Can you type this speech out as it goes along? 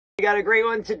I got a great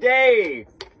one today.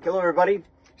 Hello, everybody.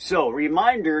 So,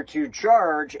 reminder to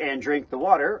charge and drink the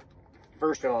water.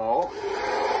 First of all,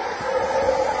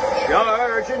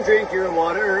 charge and drink your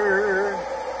water.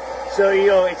 So, you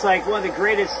know, it's like one of the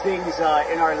greatest things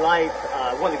in our life,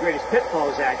 one of the greatest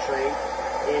pitfalls, actually,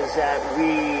 is that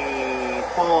we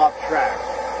fall off track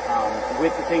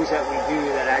with the things that we do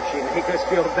that actually make us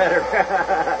feel better.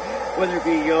 Whether it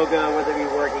be yoga, whether it be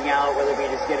working out, whether it be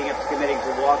just getting up to committing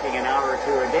to walking an hour or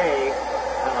two a day,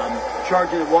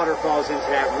 charging the water falls into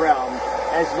that realm,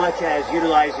 as much as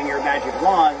utilizing your magic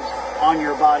wands on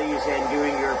your bodies and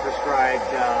doing your prescribed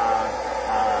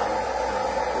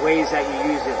ways that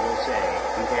you use it, we'll say.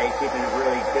 Okay, keeping a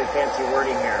really good fancy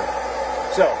wording here.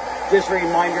 So, just a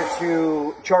reminder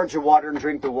to charge the water and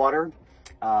drink the water.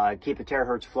 Keep the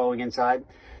TeraHertz flowing inside.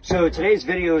 So today's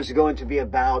video is going to be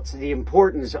about the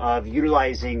importance of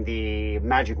utilizing the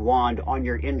magic wand on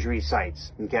your injury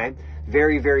sites, okay?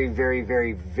 Very, very, very,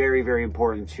 very, very, very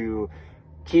important to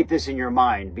keep this in your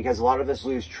mind, because a lot of us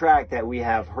lose track that we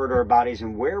have hurt our bodies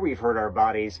and where we've hurt our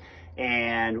bodies.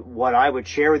 And what I would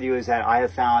share with you is that I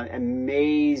have found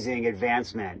amazing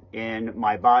advancement in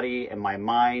my body and my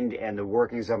mind and the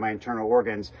workings of my internal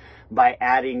organs by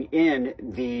adding in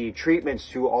the treatments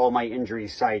to all my injury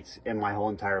sites in my whole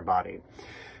entire body.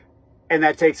 And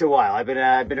that takes a while. I've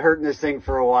been hurting this thing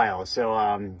for a while.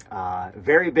 So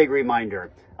very big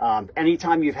reminder.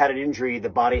 Anytime you've had an injury, the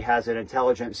body has an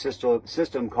intelligent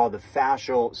system called the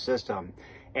fascial system.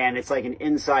 And it's like an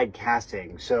inside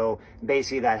casting. So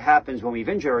basically that happens when we've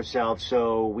injured ourselves,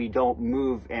 so we don't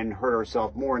move and hurt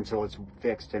ourselves more until it's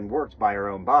fixed and worked by our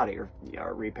own body, or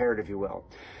repaired, if you will.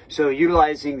 So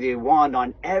utilizing the wand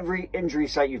on every injury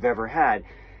site you've ever had,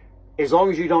 as long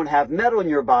as you don't have metal in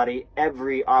your body,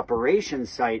 every operation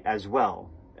site as well.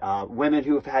 Women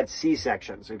who have had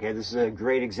C-sections, okay, this is a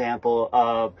great example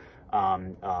of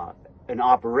an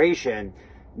operation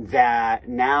that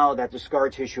now that the scar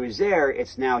tissue is there,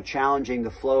 it's now challenging the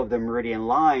flow of the meridian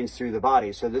lines through the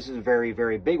body. So this is a very,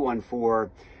 very big one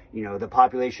for, you know, the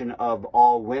population of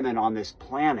all women on this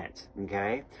planet,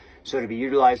 okay? So to be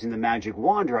utilizing the magic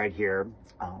wand right here,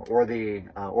 or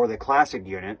the classic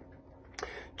unit,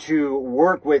 to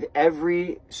work with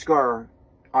every scar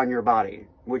on your body,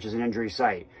 which is an injury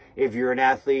site. If you're an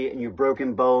athlete and you've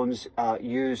broken bones,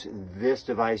 use this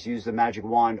device, use the magic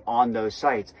wand on those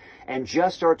sites, and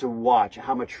just start to watch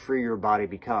how much freer your body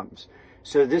becomes.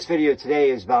 So this video today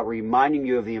is about reminding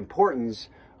you of the importance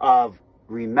of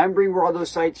remembering where all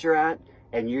those sites are at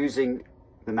and using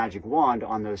the magic wand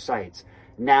on those sites.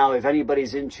 Now, if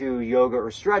anybody's into yoga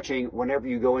or stretching, whenever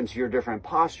you go into your different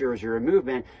postures, your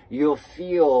movement, you'll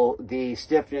feel the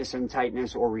stiffness and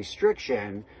tightness or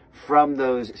restriction from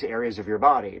those areas of your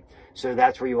body. So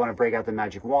that's where you want to break out the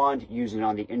magic wand, use it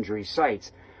on the injury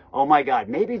sites. Oh my God,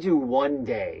 maybe do one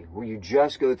day where you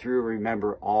just go through and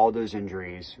remember all those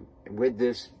injuries with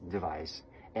this device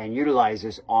and utilize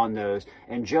this on those,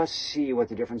 and just see what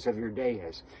the difference of your day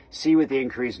is. See what the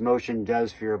increased motion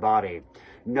does for your body.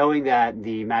 Knowing that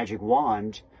the magic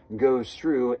wand goes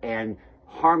through and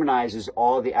harmonizes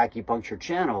all the acupuncture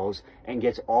channels and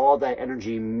gets all that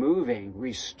energy moving,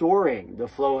 restoring the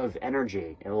flow of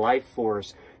energy and life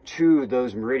force to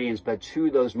those meridians, but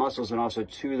to those muscles and also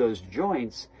to those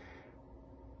joints,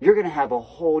 you're going to have a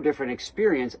whole different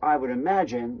experience, I would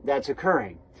imagine, that's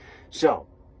occurring. So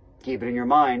keep it in your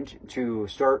mind to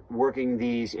start working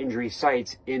these injury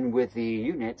sites in with the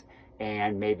unit,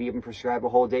 and maybe even prescribe a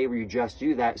whole day where you just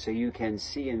do that so you can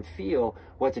see and feel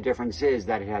what the difference is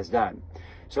that it has done.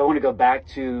 So I want to go back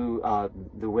to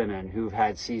the women who've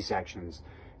had C-sections,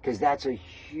 because that's a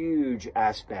huge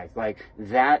aspect. Like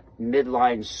that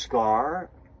midline scar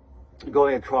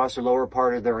going across the lower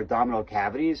part of their abdominal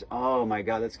cavities, oh my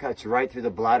God, that cuts right through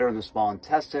the bladder and the small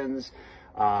intestines.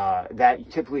 That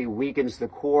typically weakens the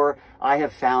core. I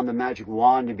have found the magic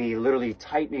wand to be literally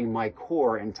tightening my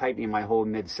core and tightening my whole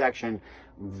midsection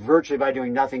virtually by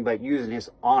doing nothing but using this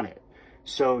on it.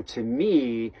 So to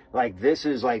me, like, this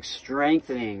is like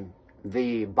strengthening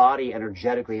the body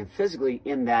energetically and physically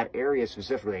in that area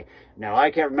specifically. Now, I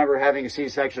can't remember having a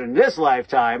C-section in this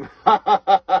lifetime, but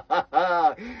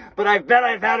I bet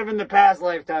I've had them in the past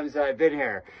lifetimes that I've been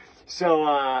here. So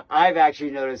I've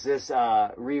actually noticed this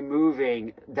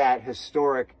removing that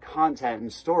historic content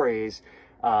and stories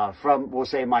from, we'll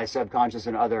say, my subconscious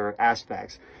and other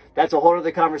aspects. That's a whole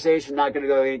other conversation. Not going to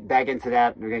go back into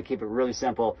that. We're going to keep it really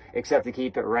simple, except to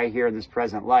keep it right here in this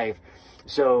present life.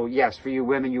 So yes, for you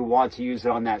women, you want to use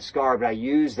it on that scar, but I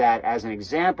use that as an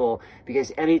example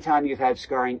because anytime you've had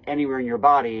scarring anywhere in your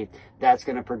body, that's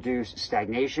going to produce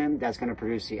stagnation. That's going to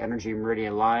produce the energy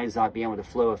meridian lines not being able to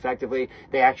flow effectively.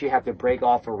 They actually have to break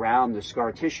off around the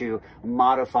scar tissue,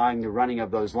 modifying the running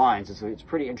of those lines. And so it's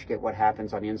pretty intricate what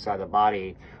happens on the inside of the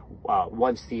body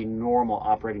once the normal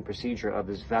operating procedure of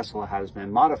this vessel has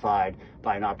been modified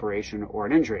by an operation or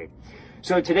an injury.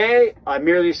 So today, I'm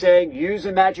merely saying use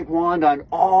a magic wand on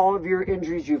all of your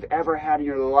injuries you've ever had in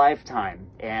your lifetime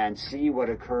and see what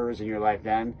occurs in your life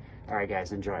then. All right,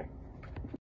 guys, enjoy.